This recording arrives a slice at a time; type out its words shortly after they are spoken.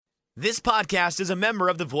This podcast is a member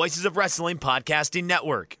of the Voices of Wrestling Podcasting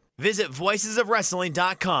Network. Visit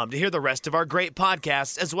voicesofwrestling.com to hear the rest of our great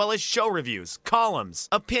podcasts, as well as show reviews, columns,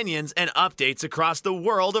 opinions, and updates across the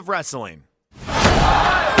world of wrestling. It's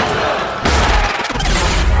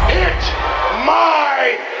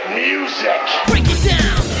my music. Break it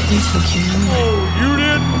down. Oh, you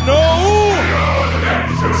didn't know?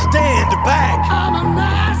 Stand back. I'm a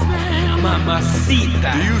nice man.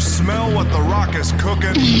 Mamacita. Do you smell what The Rock is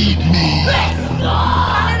cooking?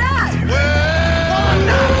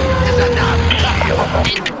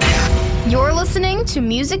 You're listening to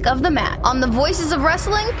Music of the Mat on the Voices of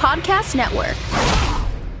Wrestling Podcast Network.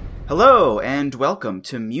 Hello, and welcome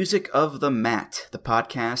to Music of the Mat, the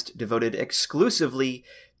podcast devoted exclusively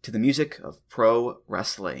to the music of pro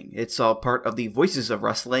wrestling. It's all part of the Voices of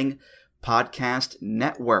Wrestling Podcast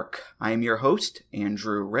Network. I am your host,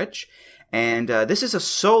 Andrew Rich, and this is a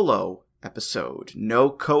solo episode.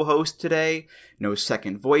 No co-host today, no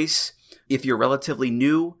second voice. If you're relatively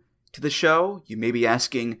new to the show, you may be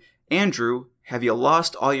asking, Andrew, have you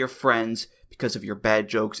lost all your friends because of your bad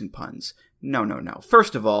jokes and puns? No.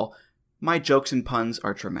 First of all, my jokes and puns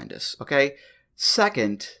are tremendous, okay?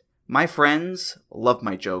 Second, my friends love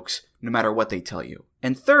my jokes, no matter what they tell you.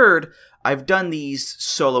 And third, I've done these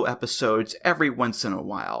solo episodes every once in a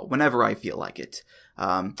while, whenever I feel like it.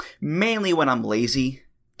 Mainly when I'm lazy,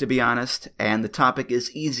 to be honest, and the topic is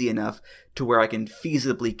easy enough to where I can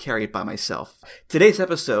feasibly carry it by myself. Today's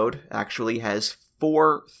episode actually has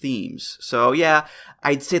 4 themes, so yeah,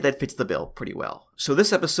 I'd say that fits the bill pretty well. So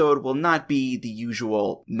this episode will not be the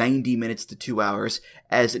usual 90 minutes to 2 hours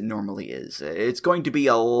as it normally is. It's going to be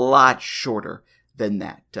a lot shorter than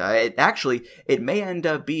that. It may end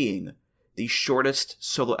up being the shortest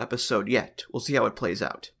solo episode yet. We'll see how it plays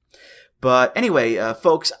out. But anyway,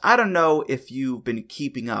 folks, I don't know if you've been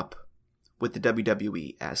keeping up with the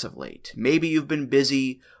WWE as of late. Maybe you've been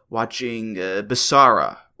busy watching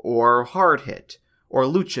Basara or Hard Hit or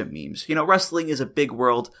Lucha memes. You know, wrestling is a big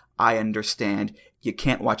world. I understand. You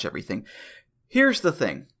can't watch everything. Here's the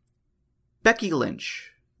thing. Becky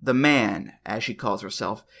Lynch, the man, as she calls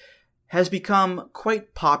herself, has become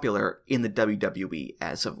quite popular in the WWE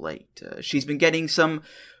as of late. She's been getting some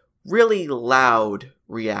really loud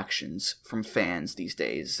reactions from fans these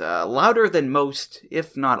days. Louder than most,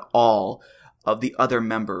 if not all, of the other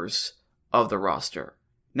members of the roster.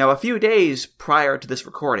 Now, a few days prior to this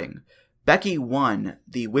recording, Becky won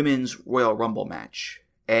the Women's Royal Rumble match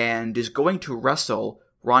and is going to wrestle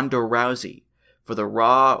Ronda Rousey for the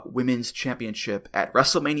Raw Women's Championship at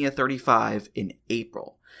WrestleMania 35 in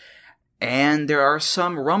April. And there are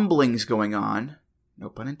some rumblings going on, no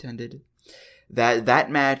pun intended,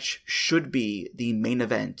 that match should be the main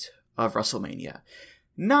event of WrestleMania.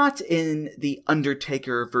 Not in the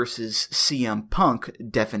Undertaker versus CM Punk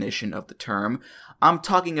definition of the term. I'm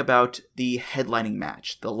talking about the headlining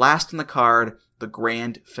match, the last on the card, the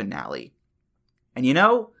grand finale. And you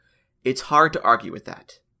know, it's hard to argue with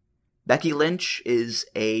that. Becky Lynch is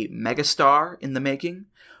a megastar in the making.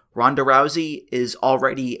 Ronda Rousey is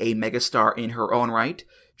already a megastar in her own right.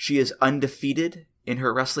 She is undefeated in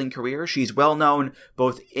her wrestling career. She's well known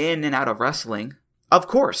both in and out of wrestling. Of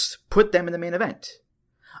course, put them in the main event.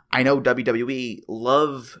 I know WWE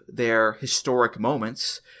love their historic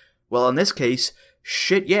moments. Well, in this case,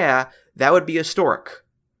 shit yeah, that would be historic.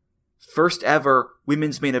 First ever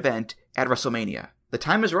women's main event at WrestleMania. The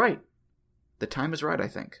time is right. The time is right, I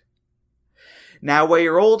think. Now, where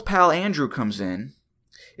your old pal Andrew comes in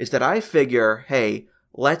is that I figure, hey,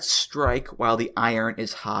 let's strike while the iron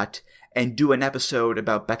is hot and do an episode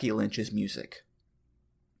about Becky Lynch's music.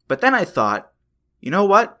 But then I thought, you know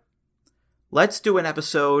what? Let's do an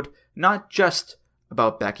episode not just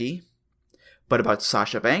about Becky, but about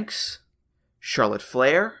Sasha Banks, Charlotte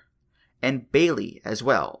Flair, and Bayley as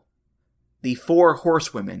well. The 4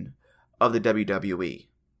 horsewomen of the WWE.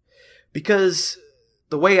 Because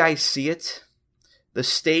the way I see it, the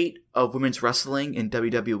state of women's wrestling in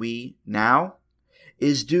WWE now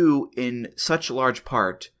is due in such large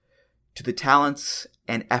part to the talents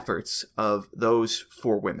and efforts of those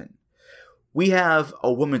 4 women. We have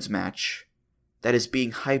a women's match that is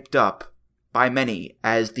being hyped up by many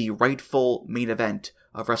as the rightful main event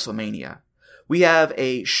of WrestleMania. We have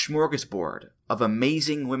a smorgasbord of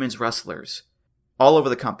amazing women's wrestlers all over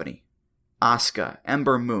the company. Asuka,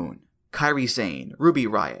 Ember Moon, Kairi Sane, Ruby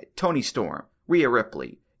Riott, Toni Storm, Rhea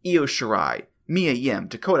Ripley, Io Shirai, Mia Yim,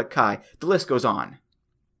 Dakota Kai, the list goes on.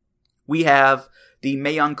 We have the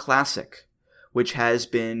Mae Young Classic, which has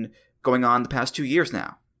been going on the past 2 years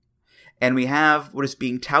now. And we have what is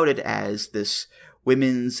being touted as this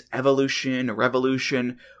women's evolution,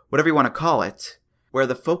 revolution, whatever you want to call it, where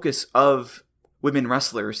the focus of women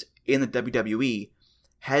wrestlers in the WWE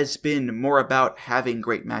has been more about having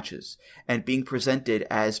great matches and being presented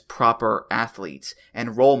as proper athletes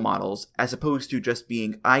and role models as opposed to just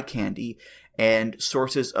being eye candy and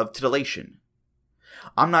sources of titillation.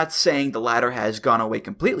 I'm not saying the latter has gone away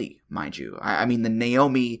completely, mind you. I mean, the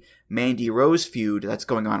Naomi-Mandy Rose feud that's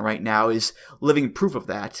going on right now is living proof of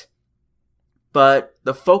that. But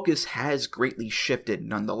the focus has greatly shifted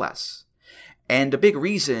nonetheless. And a big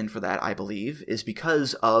reason for that, I believe, is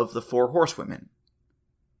because of the Four Horsewomen.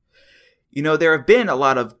 You know, there have been a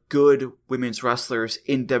lot of good women's wrestlers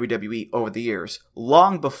in WWE over the years,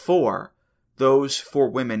 long before those four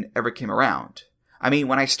women ever came around. I mean,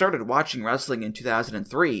 when I started watching wrestling in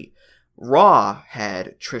 2003, Raw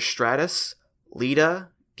had Trish Stratus, Lita,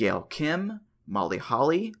 Gail Kim, Molly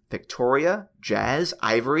Holly, Victoria, Jazz,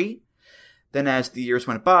 Ivory. Then as the years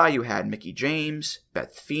went by, you had Mickie James,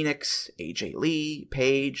 Beth Phoenix, AJ Lee,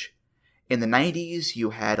 Paige. In the 90s,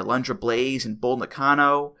 you had Alundra Blaze and Bull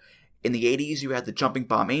Nakano. In the 80s, you had the Jumping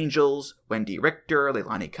Bomb Angels, Wendy Richter,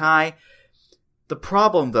 Leilani Kai. The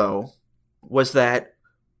problem, though, was that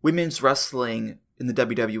women's wrestling in the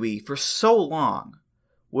WWE for so long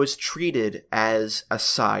was treated as a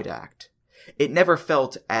side act. It never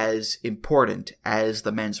felt as important as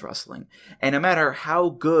the men's wrestling. And no matter how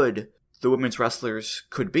good the women's wrestlers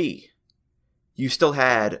could be, you still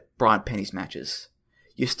had bra and panties matches.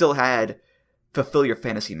 You still had fulfill your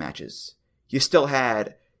fantasy matches. You still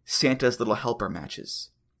had Santa's Little Helper matches.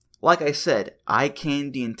 Like I said, eye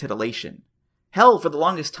candy and titillation. Hell, for the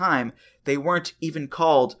longest time, they weren't even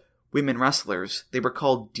called women wrestlers. They were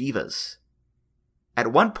called divas.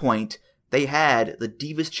 At one point, they had the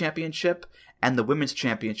Divas Championship and the Women's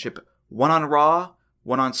Championship, one on Raw,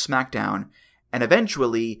 one on SmackDown, and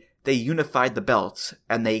eventually they unified the belts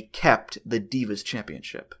and they kept the Divas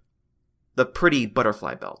Championship. The pretty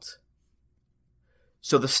butterfly belt.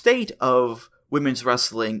 So the state of women's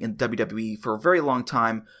wrestling in WWE for a very long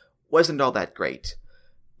time wasn't all that great.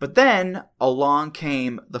 But then along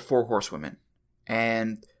came the Four Horsewomen.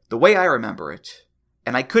 And the way I remember it,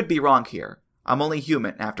 and I could be wrong here, I'm only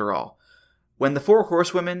human after all, when the Four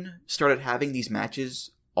Horsewomen started having these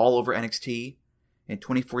matches all over NXT in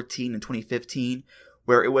 2014 and 2015,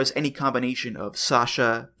 where it was any combination of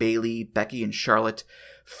Sasha, Bayley, Becky, and Charlotte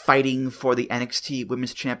fighting for the NXT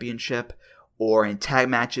Women's Championship or in tag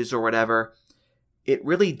matches or whatever, it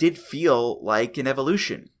really did feel like an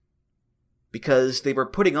evolution. Because they were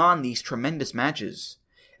putting on these tremendous matches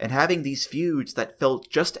and having these feuds that felt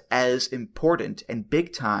just as important and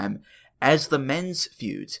big time as the men's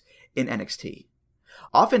feuds in NXT.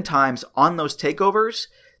 Oftentimes, on those takeovers,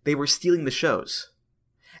 they were stealing the shows.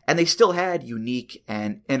 And they still had unique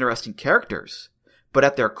and interesting characters. But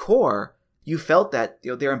at their core, you felt that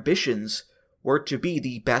their ambitions were to be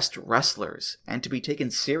the best wrestlers and to be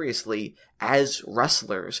taken seriously as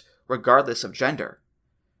wrestlers, regardless of gender.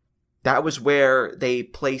 That was where they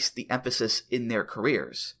placed the emphasis in their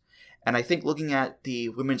careers. And I think looking at the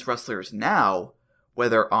women's wrestlers now,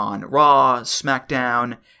 whether on Raw,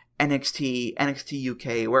 SmackDown, NXT, NXT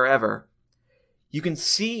UK, wherever, you can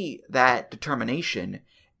see that determination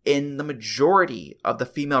in the majority of the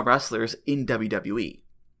female wrestlers in WWE.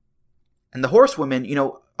 And the Horsewomen,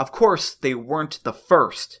 of course, they weren't the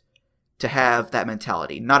first to have that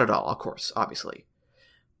mentality. Not at all, of course, obviously.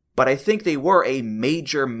 But I think they were a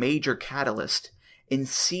major, major catalyst in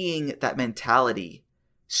seeing that mentality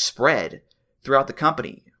spread throughout the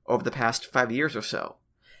company over the past 5 years or so.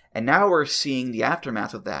 And now we're seeing the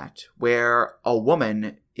aftermath of that, where a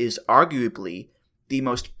woman is arguably the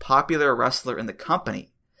most popular wrestler in the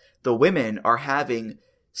company. The women are having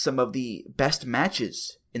some of the best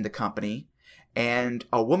matches in the company, and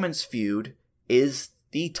a woman's feud is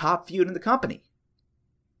the top feud in the company.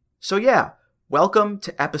 So yeah, welcome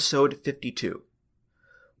to episode 52,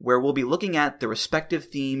 where we'll be looking at the respective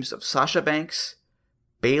themes of Sasha Banks,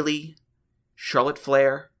 Bayley, Charlotte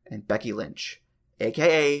Flair, and Becky Lynch,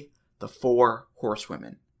 aka the Four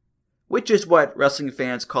Horsewomen, which is what wrestling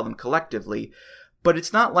fans call them collectively, but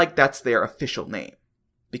it's not like that's their official name,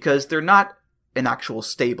 because they're not an actual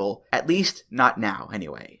stable, at least not now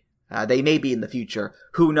anyway. They may be in the future,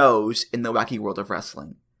 who knows, in the wacky world of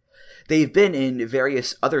wrestling. They've been in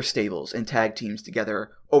various other stables and tag teams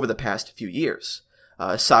together over the past few years.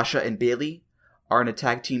 Sasha and Bayley are in a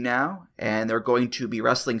tag team now, and they're going to be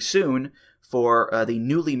wrestling soon for the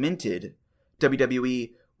newly minted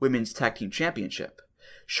WWE Women's Tag Team Championship.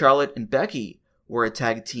 Charlotte and Becky were a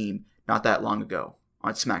tag team not that long ago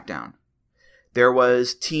on SmackDown. There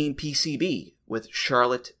was Team PCB with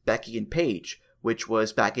Charlotte, Becky, and Paige, which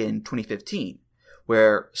was back in 2015,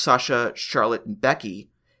 where Sasha, Charlotte, and Becky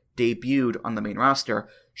debuted on the main roster.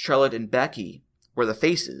 Charlotte and Becky were the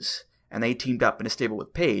faces, and they teamed up in a stable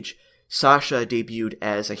with Paige. Sasha debuted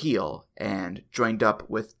as a heel and joined up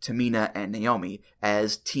with Tamina and Naomi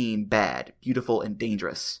as Team Bad, Beautiful and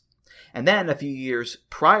Dangerous. And then a few years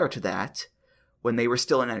prior to that, when they were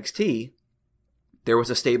still in NXT, there was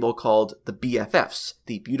a stable called the BFFs,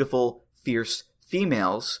 the Beautiful, Fierce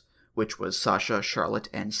Females, which was Sasha, Charlotte,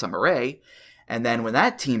 and Summer Rae. And then when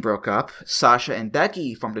that team broke up, Sasha and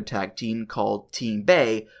Becky formed a tag team called Team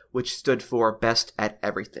Bay, which stood for Best at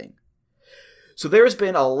Everything. So there's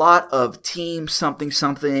been a lot of Team something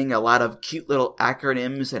something, a lot of cute little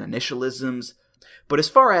acronyms and initialisms. But as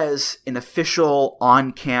far as an official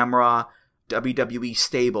on-camera WWE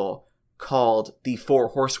stable called the Four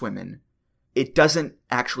Horsewomen, it doesn't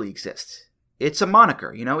actually exist. It's a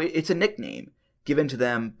moniker, it's a nickname given to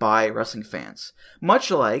them by wrestling fans. Much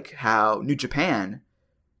like how New Japan,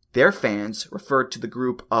 their fans referred to the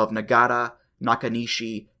group of Nagata,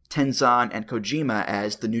 Nakanishi, Tenzan, and Kojima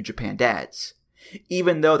as the New Japan Dads.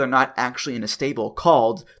 Even though they're not actually in a stable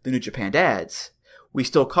called the New Japan Dads, we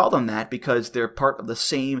still call them that because they're part of the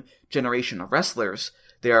same generation of wrestlers.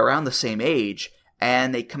 They're around the same age,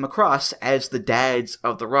 and they come across as the dads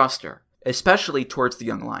of the roster, especially towards the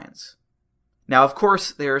young lions. Now, of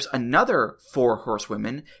course, there's another Four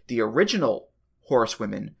Horsewomen, the original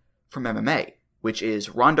Horsewomen from MMA, which is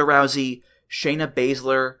Ronda Rousey, Shayna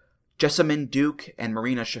Baszler, Jessamyn Duke, and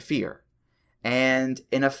Marina Shafir. And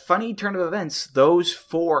in a funny turn of events, those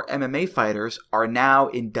four MMA fighters are now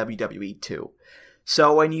in WWE too.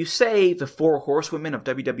 So when you say the Four Horsewomen of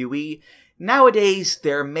WWE, nowadays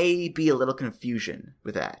there may be a little confusion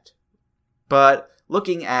with that. But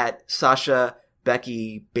looking at Sasha,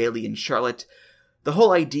 Becky, Bayley, and Charlotte, the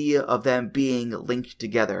whole idea of them being linked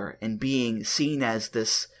together and being seen as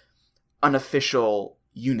this unofficial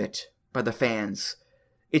unit by the fans,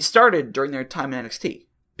 it started during their time in NXT.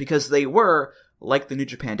 Because they were, like the New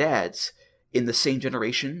Japan Dads, in the same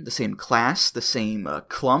generation, the same class, the same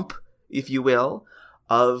clump, if you will,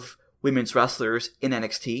 of women's wrestlers in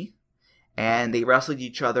NXT. And they wrestled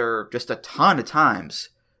each other just a ton of times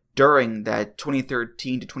during that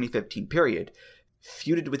 2013 to 2015 period.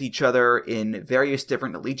 Feuded with each other in various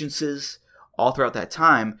different allegiances all throughout that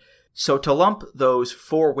time. So to lump those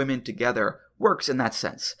four women together works in that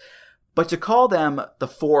sense. But to call them the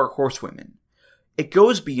Four Horsewomen, it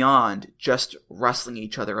goes beyond just wrestling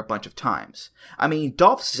each other a bunch of times. I mean,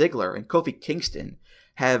 Dolph Ziggler and Kofi Kingston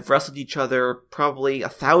have wrestled each other probably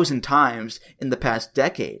 1,000 times in the past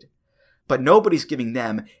decade, but nobody's giving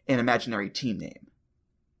them an imaginary team name.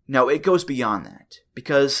 No, it goes beyond that,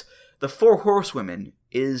 because the Four Horsewomen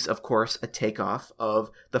is, of course, a takeoff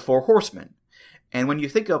of the Four Horsemen. And when you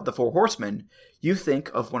think of the Four Horsemen, you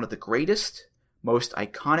think of one of the greatest, most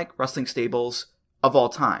iconic wrestling stables of all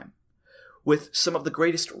time, with some of the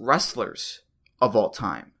greatest wrestlers of all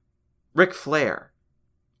time. Ric Flair,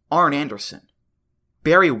 Arn Anderson,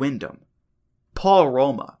 Barry Windham, Paul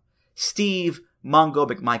Roma, Steve Mongo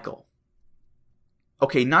McMichael.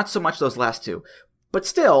 Okay, not so much those last two, but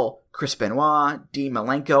still, Chris Benoit, Dean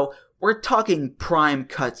Malenko, we're talking prime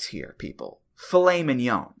cuts here, people. Filet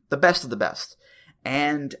mignon, the best of the best.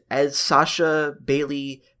 And as Sasha,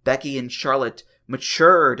 Bayley, Becky, and Charlotte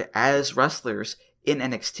matured as wrestlers in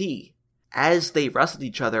NXT, as they wrestled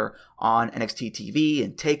each other on NXT TV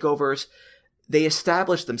and takeovers, they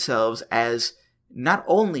established themselves as not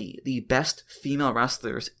only the best female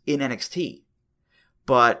wrestlers in NXT,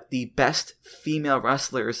 but the best female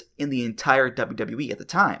wrestlers in the entire WWE at the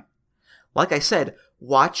time. Like I said,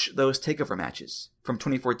 watch those takeover matches from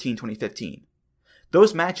 2014-2015.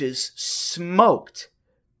 Those matches smoked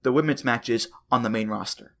the women's matches on the main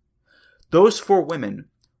roster. Those four women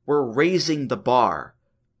were raising the bar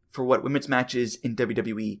for what women's matches in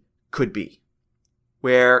WWE could be.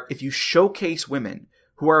 Where if you showcase women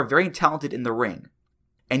who are very talented in the ring,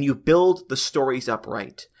 and you build the stories up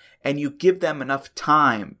right, and you give them enough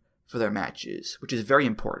time for their matches, which is very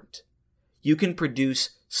important, you can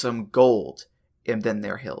produce some gold in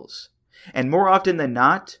their hills. And more often than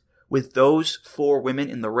not, with those four women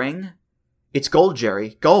in the ring, it's gold,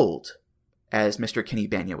 Jerry, gold, as Mr. Kenny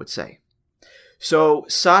Bania would say. So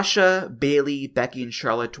Sasha, Bayley, Becky, and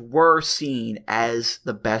Charlotte were seen as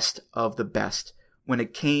the best of the best when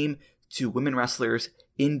it came to women wrestlers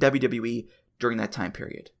in WWE during that time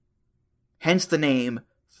period. Hence the name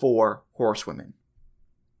Four Horsewomen.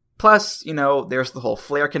 Plus, there's the whole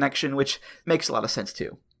Flair connection, which makes a lot of sense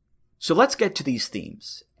too. So let's get to these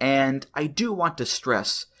themes, and I do want to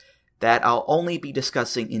stress that I'll only be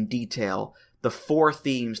discussing in detail the four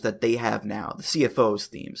themes that they have now, the CFO's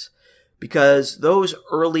themes, Because those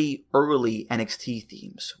early NXT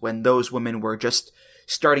themes, when those women were just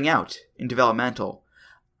starting out in developmental,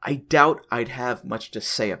 I doubt I'd have much to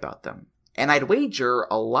say about them. And I'd wager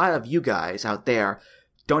a lot of you guys out there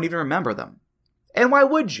don't even remember them. And why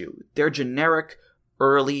would you? They're generic,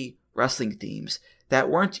 early wrestling themes that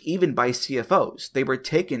weren't even by CFOs. They were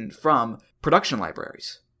taken from production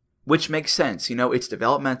libraries. Which makes sense, it's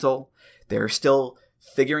developmental, they're still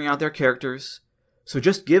figuring out their characters, so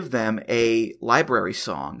just give them a library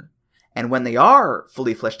song, and when they are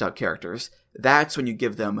fully fleshed out characters, that's when you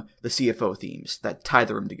give them the CFO themes that tie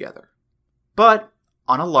the room together. But,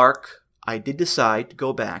 on a lark, I did decide to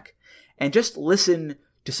go back and just listen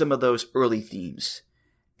to some of those early themes.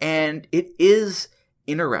 And it is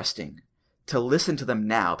interesting to listen to them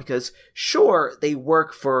now, because sure, they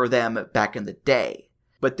work for them back in the day,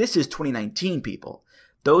 but this is 2019, people.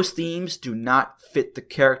 Those themes do not fit the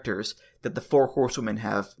characters that the Four Horsewomen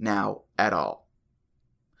have now at all.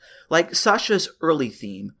 Like Sasha's early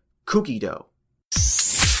theme, Kukido.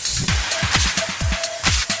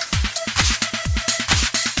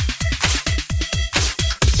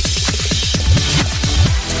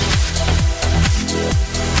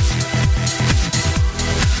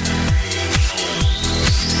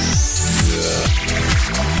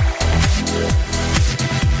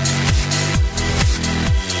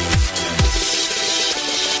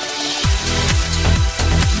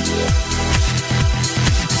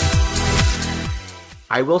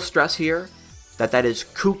 I will stress here that is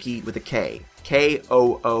Kookie with a K.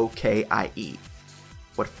 Kookie.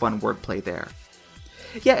 What fun wordplay there.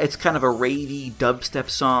 Yeah, it's kind of a ravey dubstep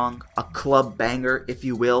song, a club banger, if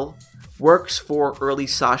you will. Works for early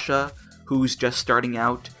Sasha, who's just starting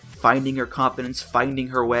out, finding her confidence, finding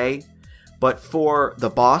her way. But for the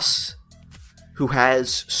boss, who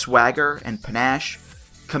has swagger and panache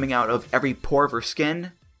coming out of every pore of her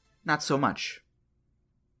skin, not so much.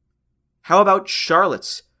 How about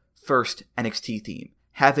Charlotte's first NXT theme,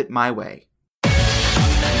 Have It My Way?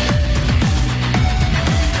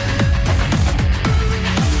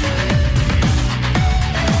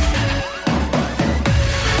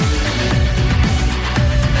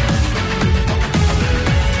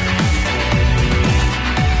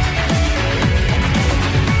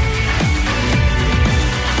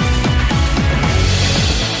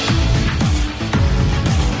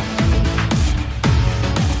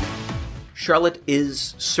 Charlotte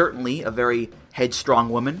is certainly a very headstrong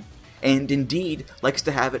woman, and indeed likes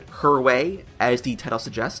to have it her way, as the title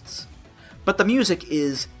suggests. But the music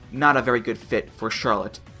is not a very good fit for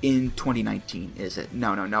Charlotte in 2019, is it?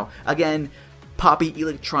 No. Again, poppy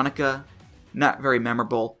electronica, not very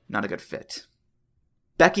memorable, not a good fit.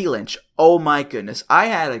 Becky Lynch, oh my goodness, I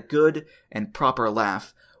had a good and proper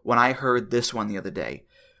laugh when I heard this one the other day.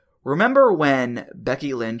 Remember when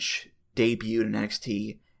Becky Lynch debuted in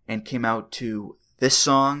NXT and came out to this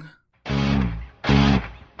song?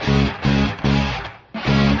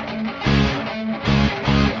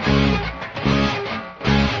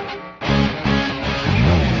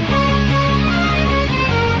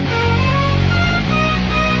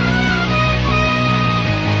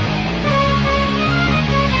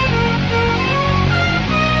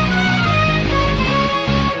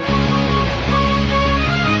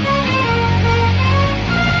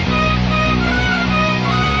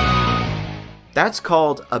 That's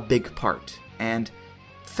called A Big Part, and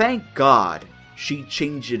thank God she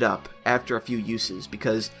changed it up after a few uses,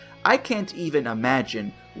 because I can't even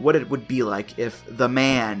imagine what it would be like if the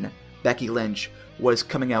man, Becky Lynch, was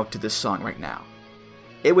coming out to this song right now.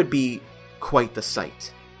 It would be quite the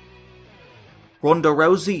sight. Ronda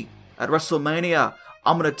Rousey, at WrestleMania,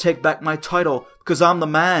 I'm gonna take back my title, because I'm the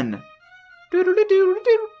man.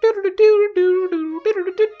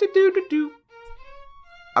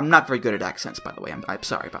 I'm not very good at accents, by the way. I'm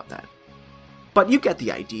sorry about that. But you get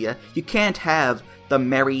the idea. You can't have the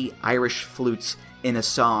merry Irish flutes in a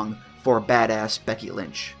song for badass Becky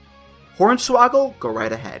Lynch. Hornswoggle? Go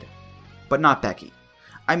right ahead. But not Becky.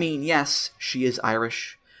 I mean, yes, she is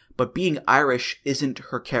Irish, but being Irish isn't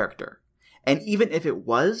her character. And even if it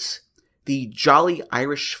was, the jolly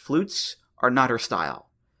Irish flutes are not her style.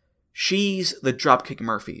 She's the Dropkick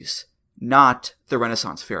Murphys, not the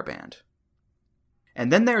Renaissance Fair Band. And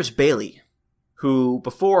then there's Bayley, who,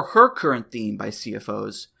 before her current theme by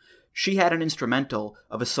CFOs, she had an instrumental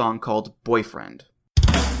of a song called Boyfriend.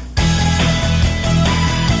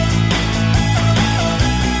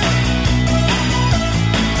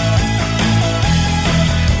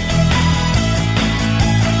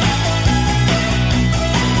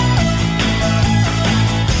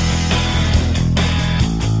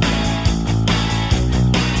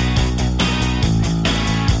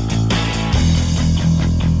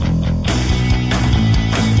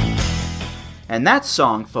 And that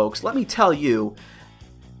song, folks, let me tell you,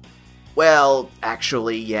 well,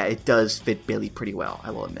 actually, yeah, it does fit Bayley pretty well,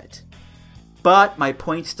 I will admit. But my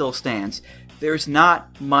point still stands. There's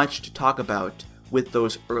not much to talk about with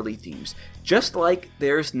those early themes. Just like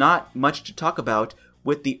there's not much to talk about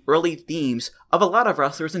with the early themes of a lot of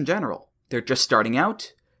wrestlers in general. They're just starting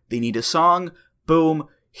out, they need a song, boom,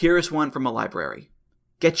 here's one from a library.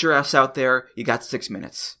 Get your ass out there, you got 6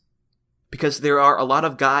 minutes. Because there are a lot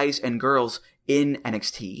of guys and girls in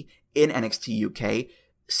NXT UK,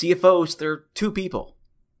 CFOs, they're 2 people.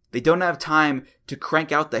 They don't have time to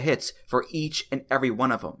crank out the hits for each and every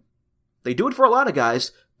one of them. They do it for a lot of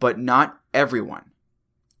guys, but not everyone.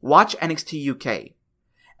 Watch NXT UK.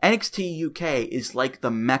 NXT UK is like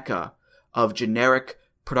the mecca of generic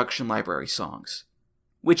production library songs,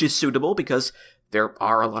 which is suitable because there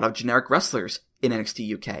are a lot of generic wrestlers in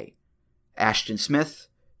NXT UK. Ashton Smith,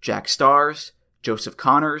 Jack Stars, Joseph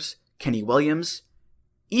Connors, Kenny Williams,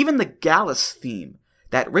 even the Gallus theme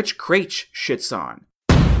that Rich Kraetsch shits on.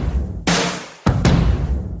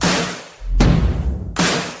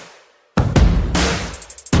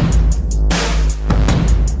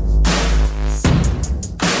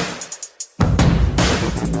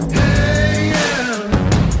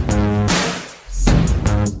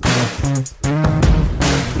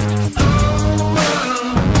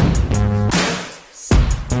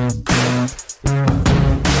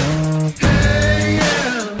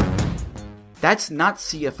 That's not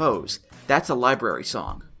CFOs, that's a library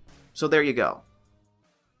song. So there you go.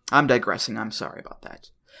 I'm digressing, I'm sorry about that.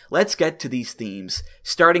 Let's get to these themes,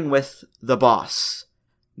 starting with The Boss.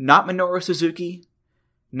 Not Minoru Suzuki,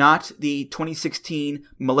 not the 2016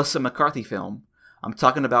 Melissa McCarthy film. I'm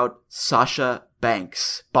talking about Sasha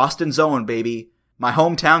Banks, Boston's own, baby, my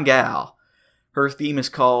hometown gal. Her theme is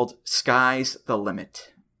called Sky's the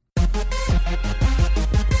Limit.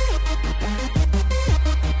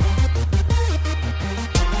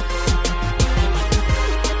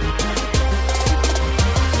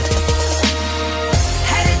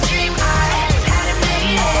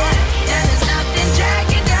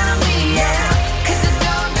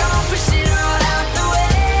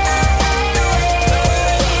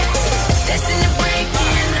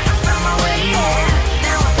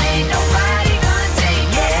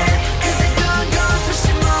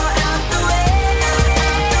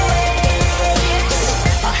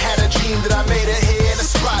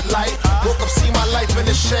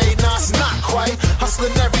 Shade, nah, it's not quite.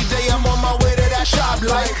 Hustling every day, I'm on my way to that shop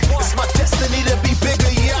like it's my destiny to be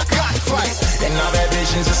bigger, yeah, I got fight. And all that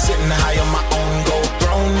visions are sitting high on my own gold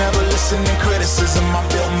throne. Never listening criticism, I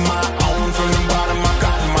built my own. From the bottom, I've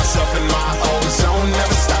gotten myself in my own zone.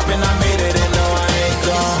 Never stopping, I made it and no, I ain't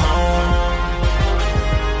gone home.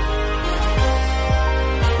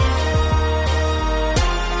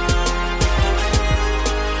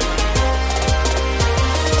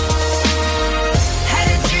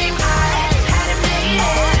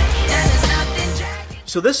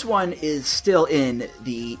 So this one is still in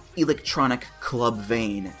the electronic club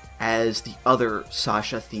vein as the other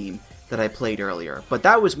Sasha theme that I played earlier, but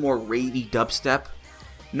that was more ravey dubstep,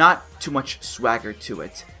 not too much swagger to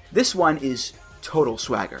it. This one is total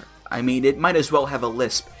swagger. I mean, it might as well have a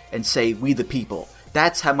lisp and say, "We the people."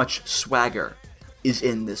 That's how much swagger is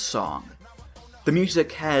in this song. The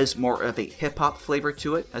music has more of a hip-hop flavor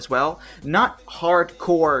to it as well, not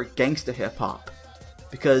hardcore gangsta hip-hop,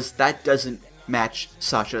 because that doesn't match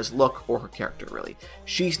Sasha's look or her character, really.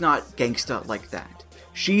 She's not gangsta like that.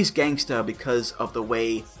 She's gangsta because of the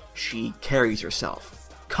way she carries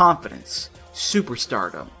herself. Confidence,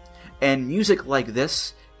 superstardom. And music like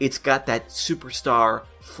this, it's got that superstar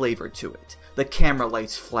flavor to it. The camera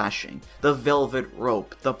lights flashing, the velvet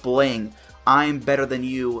rope, the bling. I'm better than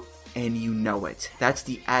you, and you know it. That's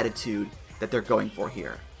the attitude that they're going for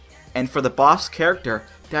here. And for the boss character,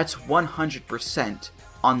 that's 100%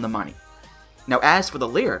 on the money. Now, as for the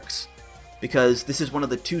lyrics, because this is one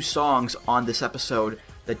of the 2 songs on this episode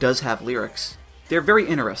that does have lyrics, they're very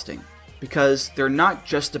interesting, because they're not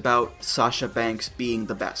just about Sasha Banks being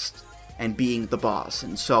the best, and being the boss,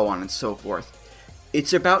 and so on and so forth.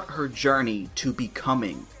 It's about her journey to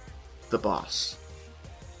becoming the boss.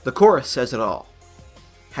 The chorus says it all.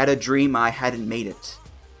 Had a dream I hadn't made it.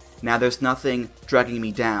 Now there's nothing dragging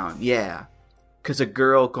me down, yeah, 'cause a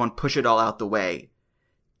girl gon' push it all out the way.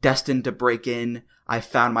 Destined to break in, I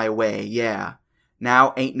found my way, yeah.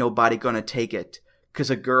 Now ain't nobody gonna take it, 'cause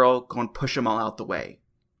a girl gonna push 'em all out the way.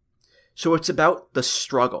 So it's about the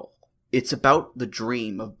struggle. It's about the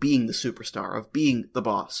dream of being the superstar, of being the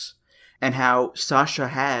boss. And how Sasha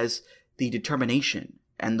has the determination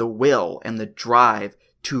and the will and the drive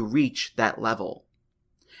to reach that level.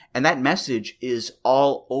 And that message is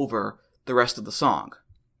all over the rest of the song.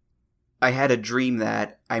 I had a dream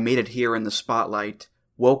that I made it here in the spotlight,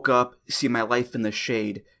 woke up, see my life in the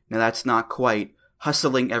shade. Now that's not quite.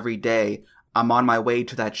 Hustling every day, I'm on my way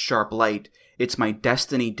to that sharp light. It's my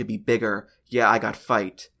destiny to be bigger, yeah, I got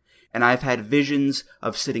fight. And I've had visions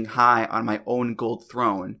of sitting high on my own gold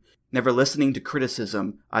throne. Never listening to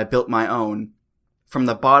criticism, I built my own. From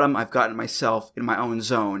the bottom, I've gotten myself in my own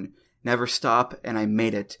zone. Never stop, and I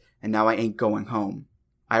made it, and now I ain't going home.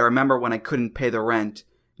 I remember when I couldn't pay the rent.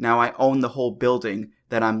 Now I own the whole building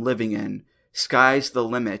that I'm living in. Sky's the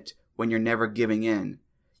limit when you're never giving in.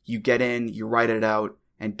 You get in, you write it out,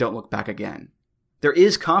 and don't look back again. There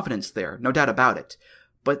is confidence there, no doubt about it.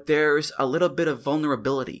 But there's a little bit of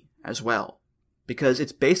vulnerability as well. Because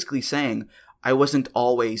it's basically saying, I wasn't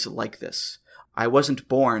always like this. I wasn't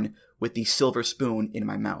born with the silver spoon in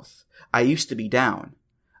my mouth. I used to be down.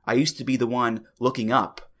 I used to be the one looking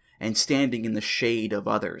up and standing in the shade of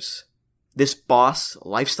others. This boss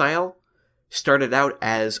lifestyle started out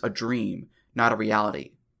as a dream, not a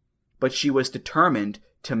reality. But she was determined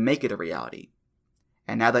to make it a reality.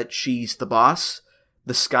 And now that she's the boss,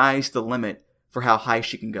 the sky's the limit for how high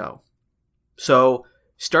she can go. So,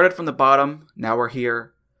 started from the bottom, now we're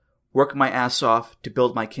here. Work my ass off to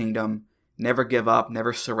build my kingdom. Never give up,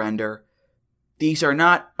 never surrender. These are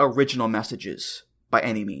not original messages, by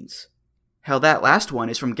any means. Hell, that last one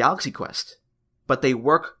is from Galaxy Quest. But they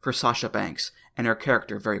work for Sasha Banks and her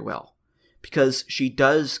character very well. Because she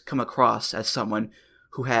does come across as someone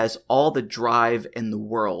who has all the drive in the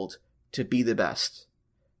world to be the best.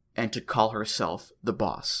 And to call herself the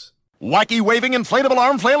boss. Wacky waving inflatable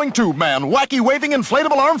arm flailing tube man. Wacky waving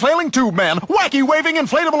inflatable arm flailing tube man. Wacky waving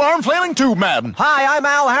inflatable arm flailing tube man. Hi, I'm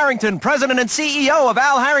Al Harrington, President and CEO of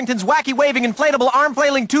Al Harrington's Wacky Waving Inflatable Arm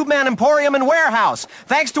Flailing Tube Man Emporium and Warehouse.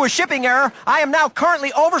 Thanks to a shipping error, I am now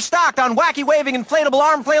currently overstocked on Wacky Waving Inflatable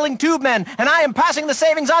Arm Flailing Tube Men, and I am passing the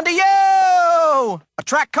savings on to you!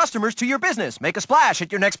 Attract customers to your business. Make a splash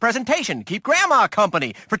at your next presentation. Keep grandma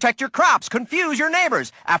company. Protect your crops. Confuse your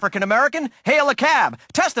neighbors. African American? Hail a cab.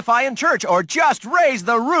 Testify in church or just raise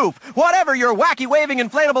the roof. Whatever your wacky waving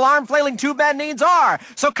inflatable arm flailing tube man needs are.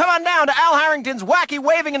 So come on down to Al Harrington's Wacky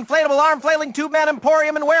Waving Inflatable Arm Flailing Tube Man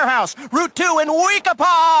Emporium and Warehouse, Route 2 in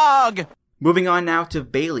Weekapaug! Moving on now to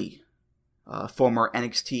Bayley, former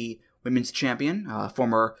NXT Women's Champion,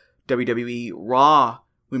 former WWE Raw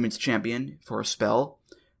Women's Champion for a spell.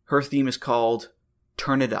 Her theme is called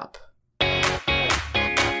Turn It Up.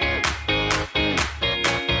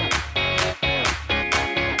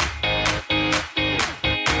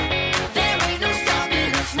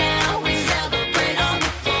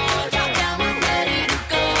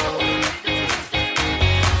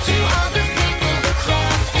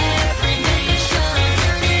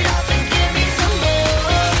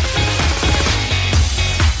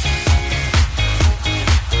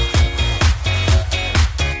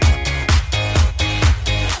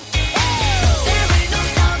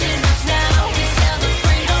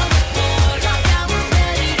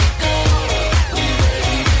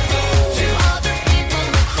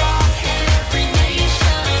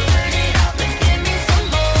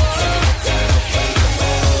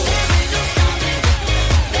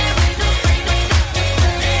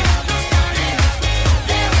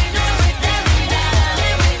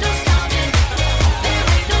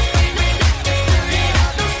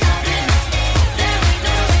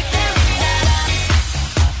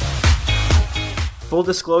 Full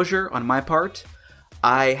disclosure on my part,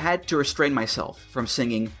 I had to restrain myself from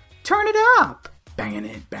singing, Turn It Up! Banging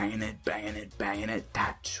it, banging it, banging it, banging it.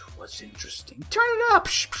 That was interesting. Turn it up!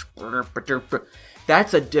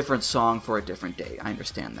 That's a different song for a different day. I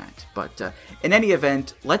understand that. But in any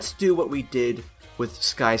event, let's do what we did with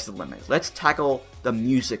Sky's the Limit. Let's tackle the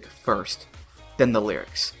music first, then the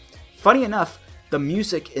lyrics. Funny enough, the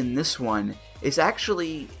music in this one is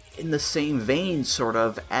actually in the same vein, sort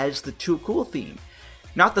of, as the Too Cool theme.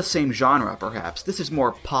 Not the same genre, perhaps. This is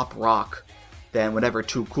more pop rock than whatever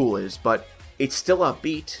Too Cool is, but it's still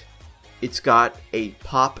upbeat. It's got a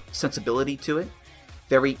pop sensibility to it.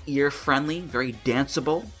 Very ear-friendly, very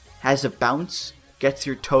danceable, has a bounce, gets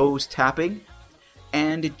your toes tapping,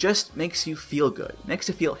 and it just makes you feel good, makes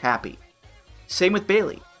you feel happy. Same with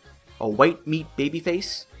Bayley. A white meat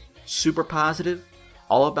babyface, super positive,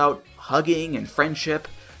 all about hugging and friendship,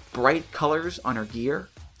 bright colors on her gear,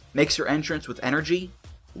 makes her entrance with energy,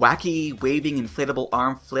 wacky, waving, inflatable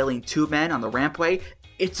arm flailing tube man on the rampway.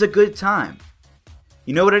 It's a good time.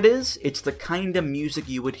 You know what it is? It's the kind of music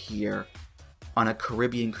you would hear on a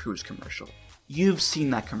Caribbean cruise commercial. You've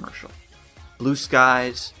seen that commercial. Blue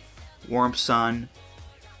skies, warm sun,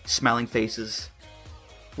 smiling faces.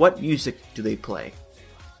 what music do they play?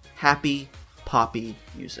 Happy, poppy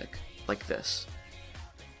music, like this.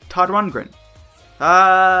 Todd Rundgren.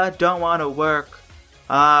 I don't want to work.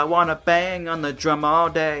 I want to bang on the drum all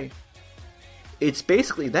day. It's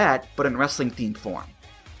basically that, but in wrestling-themed form.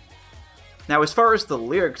 Now, as far as the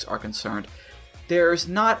lyrics are concerned, there's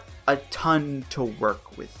not a ton to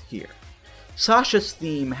work with here. Sasha's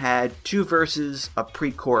theme had 2 verses, a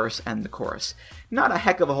pre-chorus, and the chorus. Not a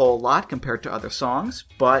heck of a whole lot compared to other songs,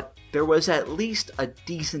 but there was at least a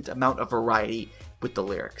decent amount of variety with the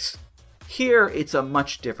lyrics. Here, it's a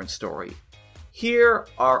much different story. Here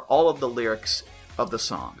are all of the lyrics of the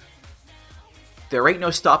song. There ain't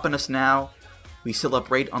no stopping us now. We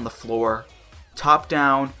celebrate on the floor. Top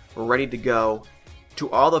down, we're ready to go. To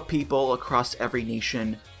all the people across every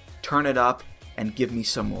nation, turn it up and give me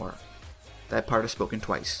some more. That part is spoken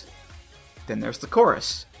twice. Then there's the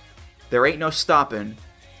chorus. There ain't no stoppin',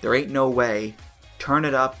 there ain't no way. Turn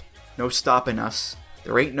it up, no stoppin' us.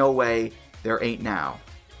 There ain't no way, there ain't now.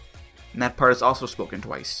 And that part is also spoken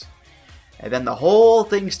twice. And then the whole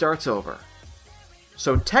thing starts over.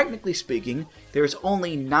 So technically speaking, there's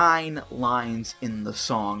only 9 lines in the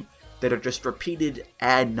song that are just repeated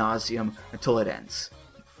ad nauseum until it ends.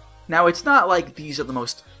 Now, it's not like these are the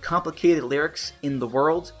most complicated lyrics in the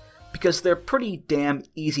world, because they're pretty damn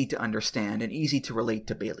easy to understand and easy to relate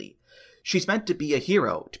to Bayley. She's meant to be a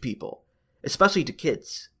hero to people, especially to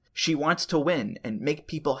kids. She wants to win and make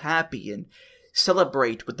people happy and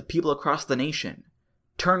celebrate with the people across the nation.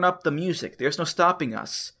 Turn up the music, there's no stopping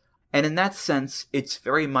us. And in that sense, it's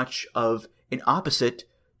very much of an opposite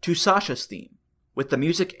to Sasha's theme, with the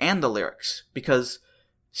music and the lyrics, because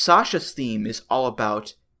Sasha's theme is all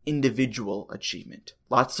about individual achievement.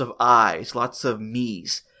 Lots of I's, lots of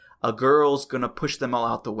me's. A girl's gonna push them all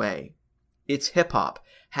out the way. It's hip-hop,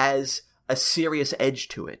 has a serious edge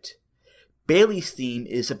to it. Bayley's theme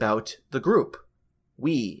is about the group.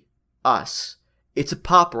 We, us. It's a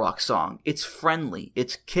pop rock song. It's friendly.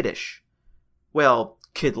 It's kiddish. Well,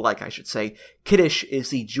 kid-like, I should say. Kiddish is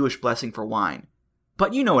the Jewish blessing for wine.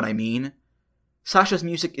 But you know what I mean. Sasha's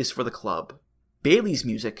music is for the club. Bayley's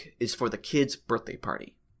music is for the kid's birthday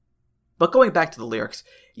party. But going back to the lyrics,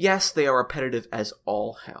 yes, they are repetitive as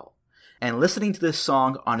all hell. And listening to this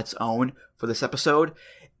song on its own for this episode,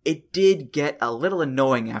 it did get a little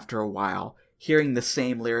annoying after a while, hearing the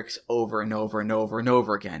same lyrics over and over and over and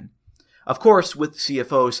over again. Of course, with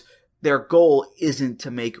CFOs, their goal isn't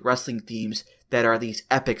to make wrestling themes that are these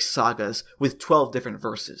epic sagas with 12 different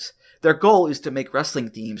verses. Their goal is to make wrestling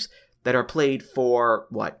themes that are played for,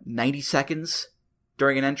 90 seconds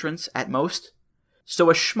during an entrance at most? So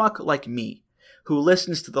a schmuck like me, who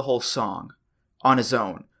listens to the whole song on his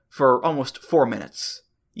own for almost 4 minutes,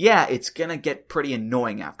 yeah, it's gonna get pretty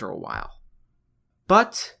annoying after a while.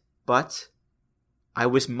 But, I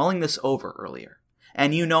was mulling this over earlier,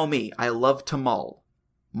 and you know me, I love to mull,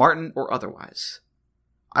 Martin or otherwise.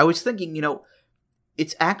 I was thinking,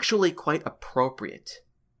 it's actually quite appropriate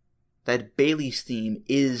that Bayley's theme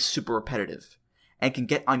is super repetitive and can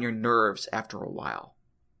get on your nerves after a while.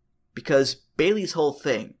 Because Bayley's whole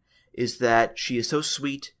thing is that she is so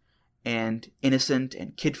sweet and innocent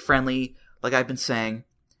and kid-friendly, like I've been saying.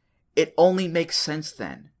 It only makes sense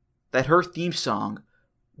then that her theme song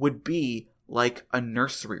would be like a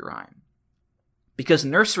nursery rhyme. Because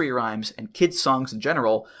nursery rhymes and kids' songs in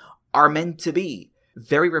general are meant to be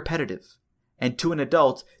very repetitive. And to an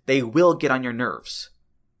adult, they will get on your nerves.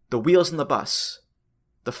 The wheels in the bus.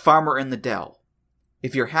 The farmer in the dell.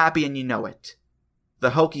 If you're happy and you know it.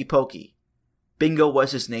 The hokey pokey. Bingo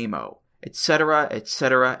was his name-o. Etc.,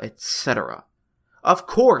 etc., etc. Of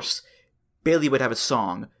course, Bayley would have a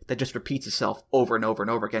song that just repeats itself over and over and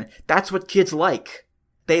over again. That's what kids like.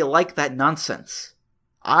 They like that nonsense.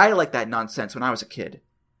 I liked that nonsense when I was a kid.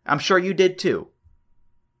 I'm sure you did too.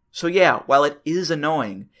 So yeah, while it is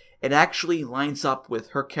annoying, it actually lines up with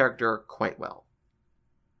her character quite well.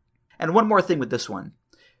 And one more thing with this one.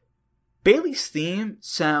 Bayley's theme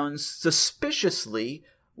sounds suspiciously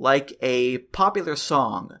like a popular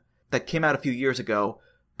song that came out a few years ago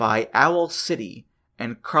by Owl City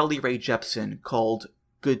and Carly Rae Jepsen called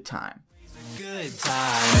Good Time. Good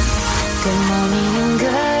time. Good morning and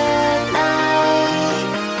good night.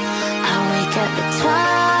 I wake up at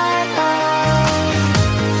twilight.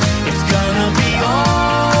 It's gonna be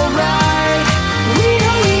alright. We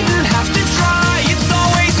don't even have to try. It's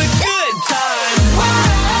always a good time.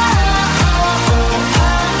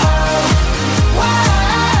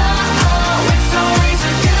 It's always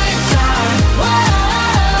a good time.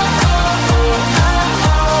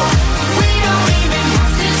 We don't even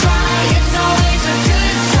have to try. It's always a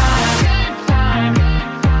good time.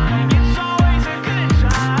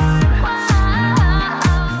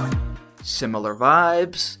 Similar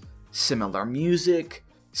vibes, similar music,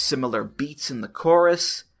 similar beats in the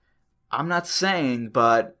chorus. I'm not saying,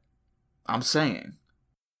 but I'm saying.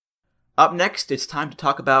 Up next, it's time to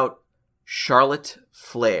talk about Charlotte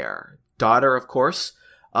Flair, daughter, of course,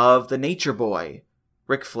 of the Nature Boy,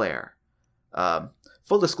 Ric Flair.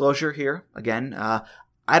 Full disclosure here, again,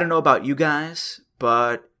 I don't know about you guys,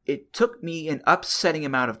 but it took me an upsetting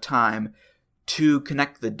amount of time to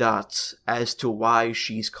connect the dots as to why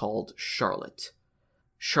she's called Charlotte.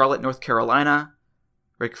 Charlotte, North Carolina,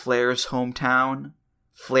 Ric Flair's hometown,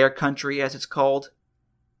 Flair Country as it's called.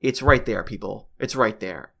 It's right there, people. It's right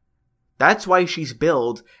there. That's why she's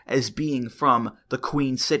billed as being from the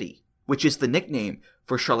Queen City, which is the nickname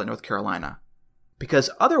for Charlotte, North Carolina. Because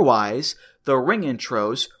otherwise, the ring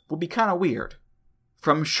intros will be kind of weird.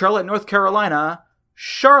 From Charlotte, North Carolina,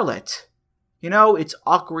 Charlotte. You know, it's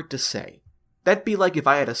awkward to say. That'd be like if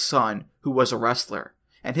I had a son who was a wrestler,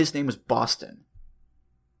 and his name was Boston.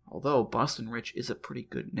 Although Boston Rich is a pretty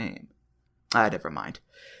good name. Never mind.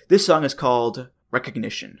 This song is called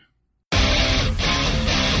Recognition.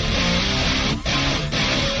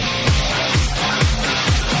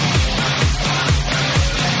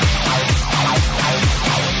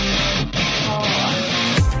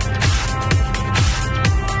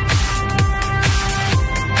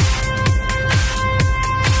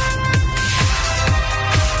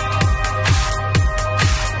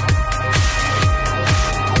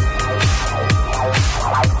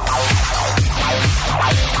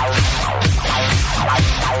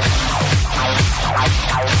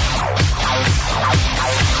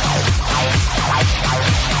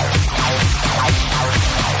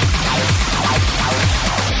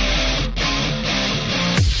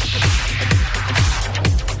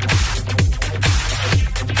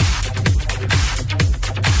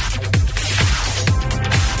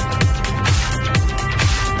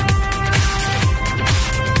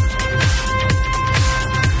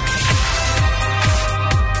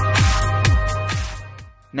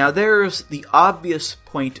 Now there's the obvious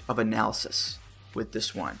point of analysis with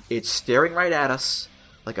this one. It's staring right at us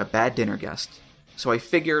like a bad dinner guest. So I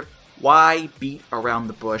figured, why beat around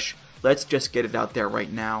the bush? Let's just get it out there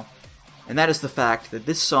right now. And that is the fact that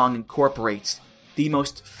this song incorporates the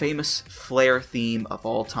most famous Flair theme of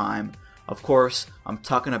all time. Of course, I'm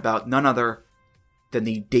talking about none other than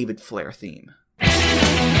the David Flair theme.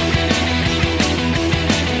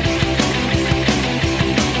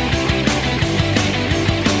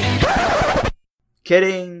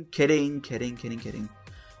 Kidding.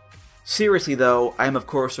 Seriously though, I am of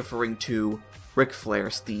course referring to Ric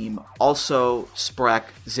Flair's theme, also Sprach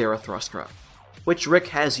Zarathustra, which Rick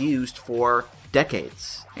has used for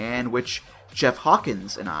decades, and which Jeff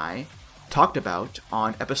Hawkins and I talked about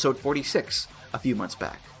on episode 46 a few months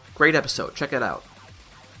back. Great episode, check it out.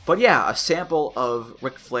 But yeah, a sample of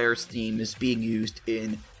Ric Flair's theme is being used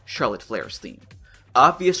in Charlotte Flair's theme.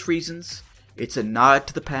 Obvious reasons, it's a nod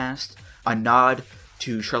to the past, a nod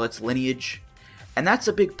to Charlotte's lineage, and that's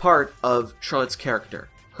a big part of Charlotte's character,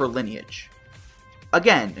 her lineage.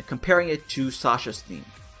 Again, comparing it to Sasha's theme.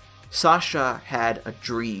 Sasha had a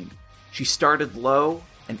dream. She started low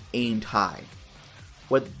and aimed high.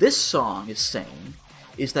 What this song is saying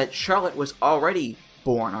is that Charlotte was already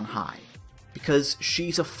born on high, because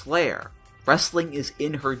she's a Flair. Wrestling is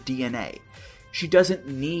in her DNA. She doesn't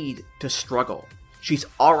need to struggle. She's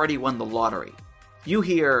already won the lottery. You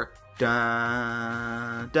hear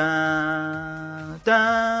da da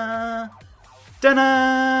da da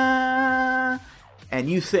da, and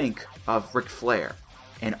you think of Ric Flair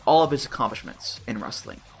and all of his accomplishments in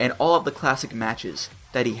wrestling, and all of the classic matches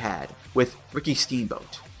that he had with Ricky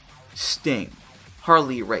Steamboat, Sting,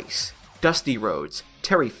 Harley Race, Dusty Rhodes,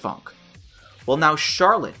 Terry Funk. Well, now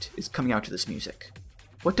Charlotte is coming out to this music.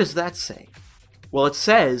 What does that say? Well, it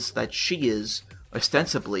says that she is,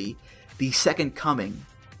 ostensibly, the second coming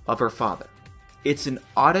of her father. It's an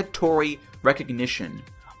auditory recognition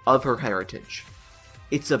of her heritage.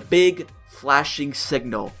 It's a big, flashing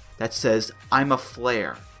signal that says, I'm a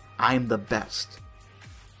Flair, I'm the best.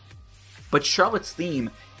 But Charlotte's theme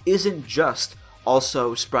isn't just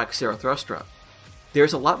also Sprach Zarathustra.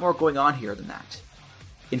 There's a lot more going on here than that.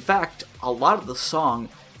 In fact, a lot of the song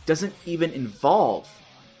doesn't even involve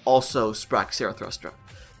also Sprach Zarathustra.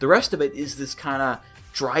 The rest of it is this kind of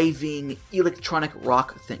driving electronic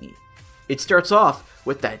rock thingy. It starts off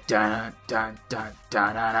with that da da da da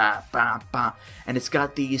da da ba ba, and it's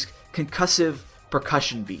got these concussive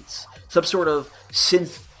percussion beats, some sort of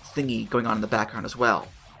synth thingy going on in the background as well.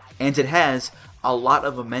 And it has a lot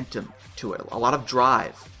of momentum to it, a lot of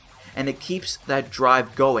drive, and it keeps that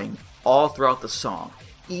drive going all throughout the song,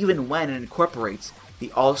 even when it incorporates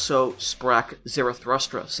the Also Sprach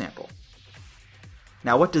Zarathustra sample.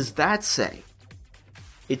 Now, what does that say?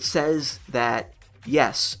 It says that,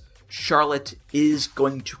 yes, Charlotte is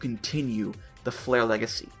going to continue the Flair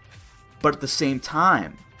legacy, but at the same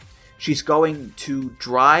time, she's going to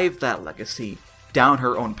drive that legacy down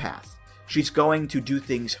her own path. She's going to do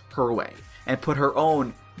things her way and put her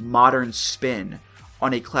own modern spin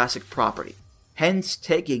on a classic property, hence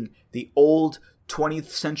taking the old 20th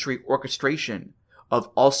century orchestration of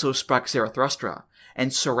Also Sprach Zarathustra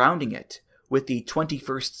and surrounding it with the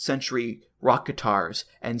 21st century rock guitars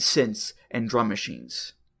and synths and drum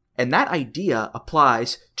machines. And that idea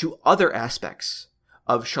applies to other aspects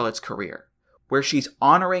of Charlotte's career, where she's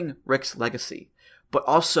honoring Rick's legacy, but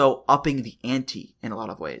also upping the ante in a lot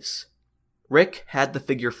of ways. Rick had the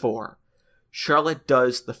figure 4. Charlotte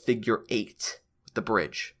does the figure 8 with the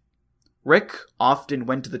bridge. Rick often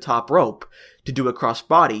went to the top rope to do a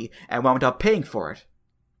crossbody and wound up paying for it.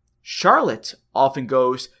 Charlotte often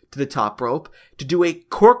goes to the top rope to do a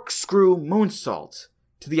corkscrew moonsault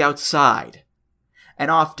to the outside,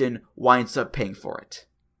 and often winds up paying for it.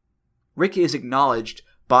 Rick is acknowledged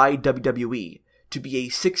by WWE to be a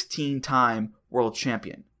 16-time world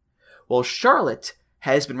champion, while Charlotte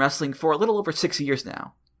has been wrestling for a little over 6 years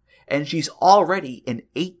now, and she's already an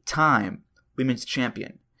 8-time women's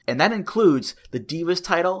champion, and that includes the Divas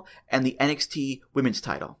title and the NXT women's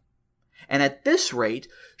title. And at this rate,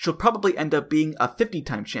 she'll probably end up being a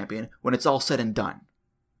 50-time champion when it's all said and done.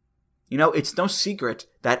 You know, it's no secret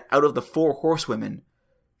that out of the 4 horsewomen,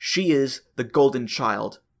 she is the golden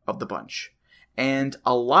child of the bunch. And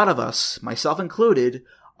a lot of us, myself included,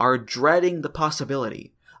 are dreading the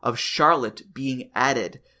possibility of Charlotte being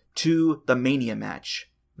added to the Mania match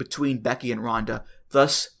between Becky and Ronda,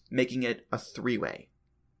 thus making it a 3-way.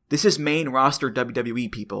 This is main roster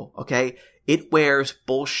WWE, people, okay? It wears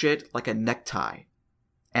bullshit like a necktie.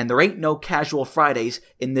 And there ain't no casual Fridays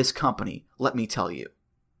in this company, let me tell you.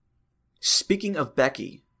 Speaking of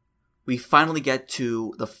Becky, we finally get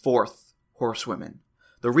to the 4th horsewoman.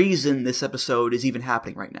 The reason this episode is even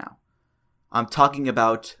happening right now. I'm talking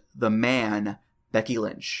about the man, Becky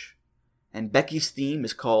Lynch. And Becky's theme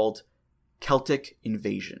is called Celtic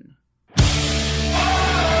Invasion.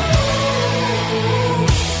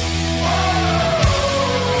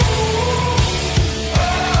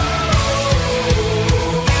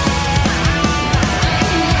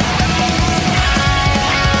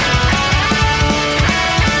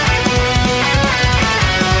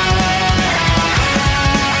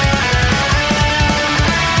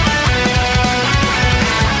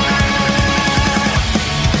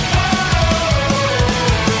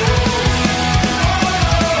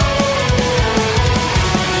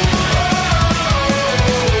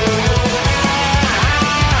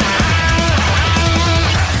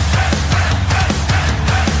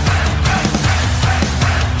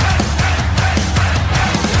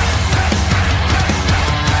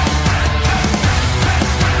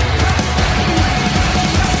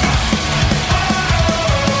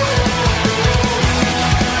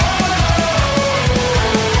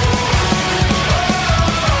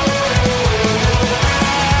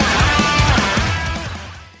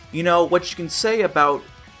 You know, what you can say about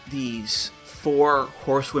these 4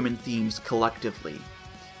 horsewomen themes collectively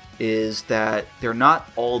is that they're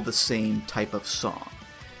not all the same type of song.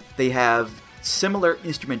 They have similar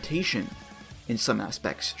instrumentation in some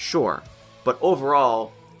aspects, sure, but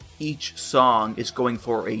overall, each song is going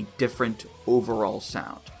for a different overall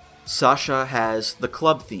sound. Sasha has the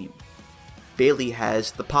club theme. Bayley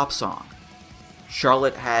has the pop song.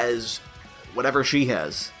 Charlotte has whatever she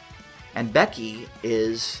has. And Becky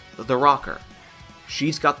is the rocker.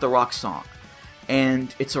 She's got the rock song.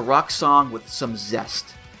 And it's a rock song with some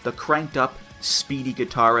zest. The cranked up, speedy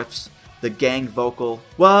guitar riffs, the gang vocal,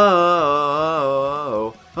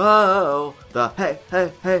 whoa, whoa, the hey,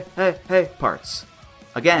 hey, hey, hey, hey parts.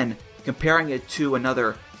 Again, comparing it to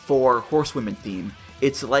another 4 horsewomen theme,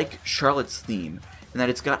 it's like Charlotte's theme, in that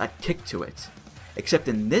it's got a kick to it. Except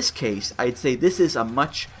in this case, I'd say this is a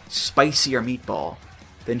much spicier meatball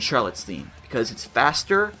than Charlotte's theme, because it's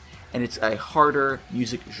faster and it's a harder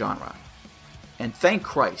music genre. And thank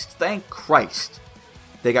Christ, they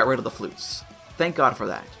got rid of the flutes. Thank God for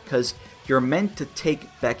that, because you're meant to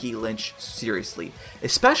take Becky Lynch seriously,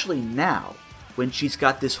 especially now when she's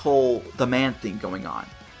got this whole the man thing going on.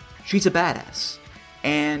 She's a badass,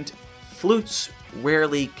 and flutes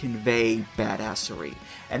rarely convey badassery.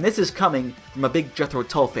 And this is coming from a big Jethro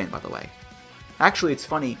Tull fan, by the way. Actually, it's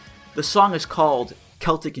funny, the song is called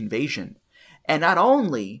Celtic Invasion, and not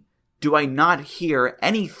only do I not hear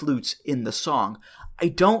any flutes in the song, I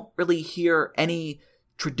don't really hear any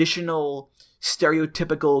traditional,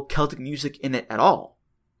 stereotypical Celtic music in it at all.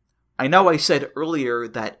 I know I said earlier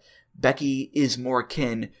that Becky is more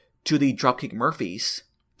akin to the Dropkick Murphys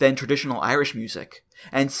than traditional Irish music,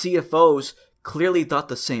 and CFOs clearly thought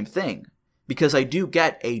the same thing, because I do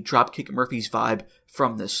get a Dropkick Murphys vibe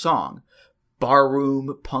from this song.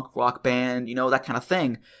 Barroom, punk rock band, that kind of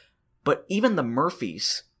thing. But even the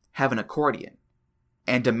Murphys have an accordion,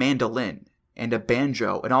 and a mandolin, and a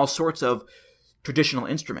banjo, and all sorts of traditional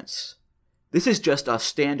instruments. This is just a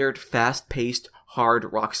standard, fast-paced,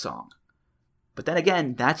 hard rock song. But then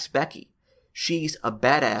again, that's Becky. She's a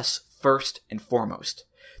badass first and foremost.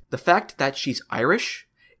 The fact that she's Irish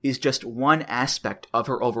is just one aspect of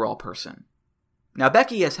her overall person. Now,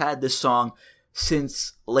 Becky has had this song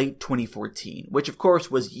since late 2014, which of course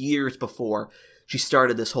was years before she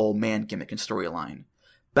started this whole man gimmick and storyline.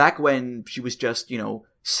 Back when she was just,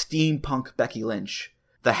 steampunk Becky Lynch,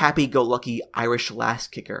 the happy-go-lucky Irish lass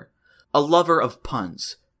kicker, a lover of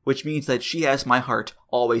puns, which means that she has my heart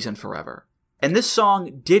always and forever. And this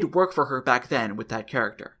song did work for her back then with that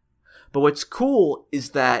character. But what's cool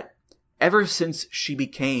is that ever since she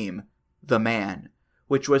became the man,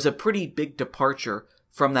 which was a pretty big departure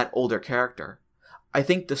from that older character, I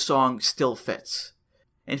think the song still fits.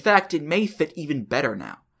 In fact, it may fit even better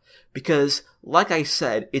now. Because, like I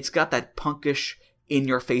said, it's got that punkish,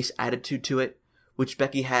 in-your-face attitude to it, which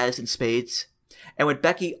Becky has in spades. And what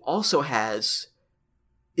Becky also has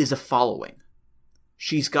is a following.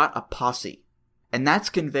 She's got a posse. And that's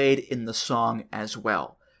conveyed in the song as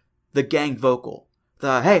well. The gang vocal.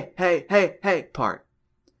 The hey, hey, hey, hey part.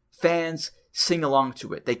 Fans sing along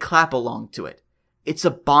to it. They clap along to it. It's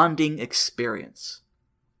a bonding experience.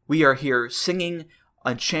 We are here singing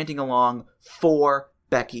and chanting along for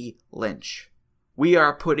Becky Lynch. We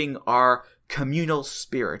are putting our communal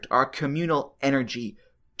spirit, our communal energy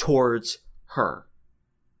towards her.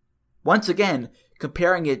 Once again,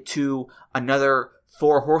 comparing it to another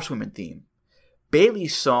Four Horsewomen theme.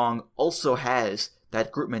 Bailey's song also has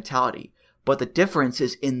that group mentality, but the difference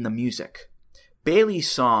is in the music.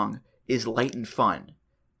 Bailey's song is light and fun.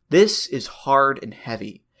 This is hard and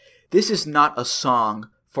heavy. This is not a song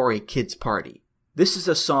for a kid's party. This is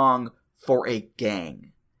a song for a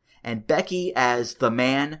gang. And Becky, as the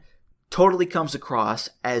man, totally comes across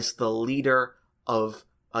as the leader of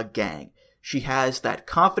a gang. She has that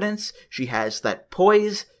confidence. She has that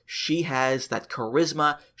poise. She has that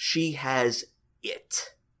charisma. She has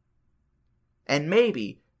it. And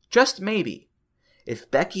maybe, just maybe, if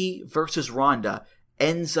Becky versus Ronda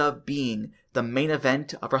ends up being the main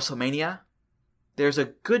event of WrestleMania, there's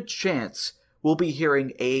a good chance we'll be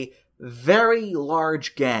hearing a very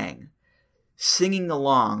large gang singing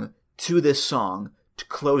along to this song to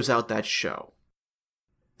close out that show.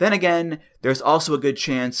 Then again, there's also a good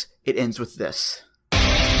chance it ends with this.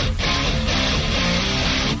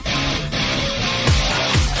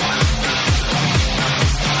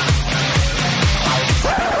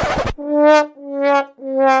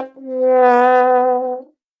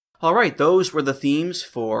 Alright, those were the themes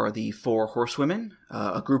for the Four Horsewomen,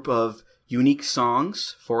 a group of unique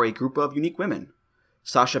songs for a group of unique women.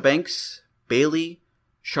 Sasha Banks, Bayley,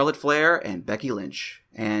 Charlotte Flair, and Becky Lynch.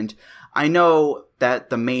 And I know that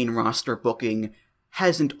the main roster booking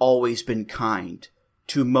hasn't always been kind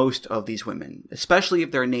to most of these women, especially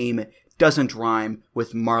if their name doesn't rhyme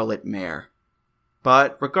with Marlet Mare.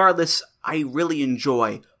 But regardless, I really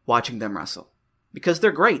enjoy watching them wrestle. Because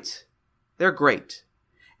they're great. They're great.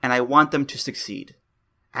 And I want them to succeed.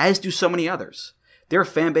 As do so many others. Their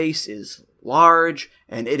fan base is large,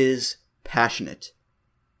 and it is passionate.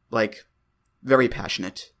 Like, very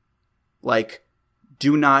passionate. Like,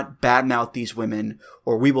 do not badmouth these women,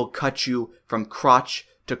 or we will cut you from crotch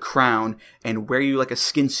to crown and wear you like a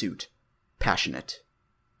skin suit. Passionate.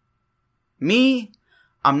 Me,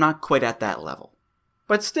 I'm not quite at that level.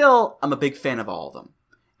 But still, I'm a big fan of all of them.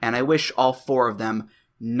 And I wish all four of them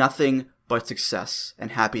nothing but success and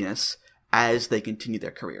happiness as they continue their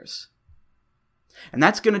careers. And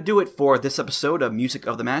that's going to do it for this episode of Music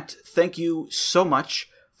of the Mat. Thank you so much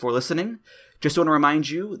for listening. Just want to remind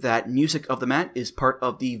you that Music of the Mat is part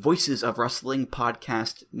of the Voices of Wrestling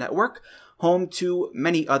podcast network, home to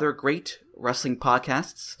many other great wrestling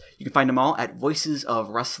podcasts. You can find them all at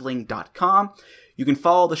voicesofwrestling.com. You can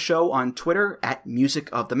follow the show on Twitter at Music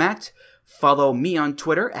of the Mat. Follow me on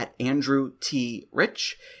Twitter at Andrew T.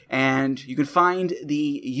 Rich. And you can find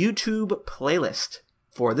the YouTube playlist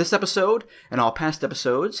for this episode and all past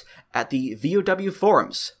episodes at the VOW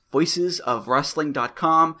forums,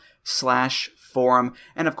 voicesofwrestling.com/forum.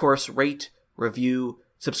 And of course, rate, review,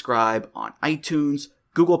 subscribe on iTunes,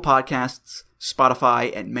 Google Podcasts,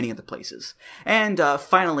 Spotify, and many other places. And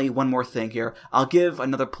finally, one more thing here. I'll give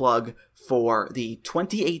another plug for the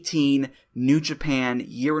 2018 New Japan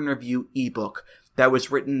Year in Review ebook that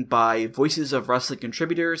was written by Voices of Wrestling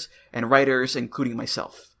contributors and writers, including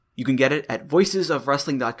myself. You can get it at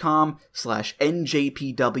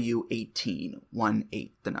voicesofwrestling.com/NJPW18, 18,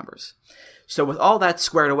 the numbers. So with all that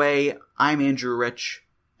squared away, I'm Andrew Rich,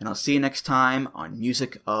 and I'll see you next time on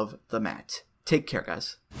Music of the Mat. Take care,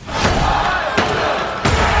 guys.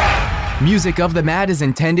 Music of the Mat is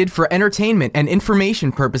intended for entertainment and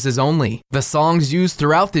information purposes only. The songs used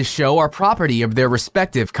throughout this show are property of their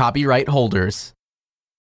respective copyright holders.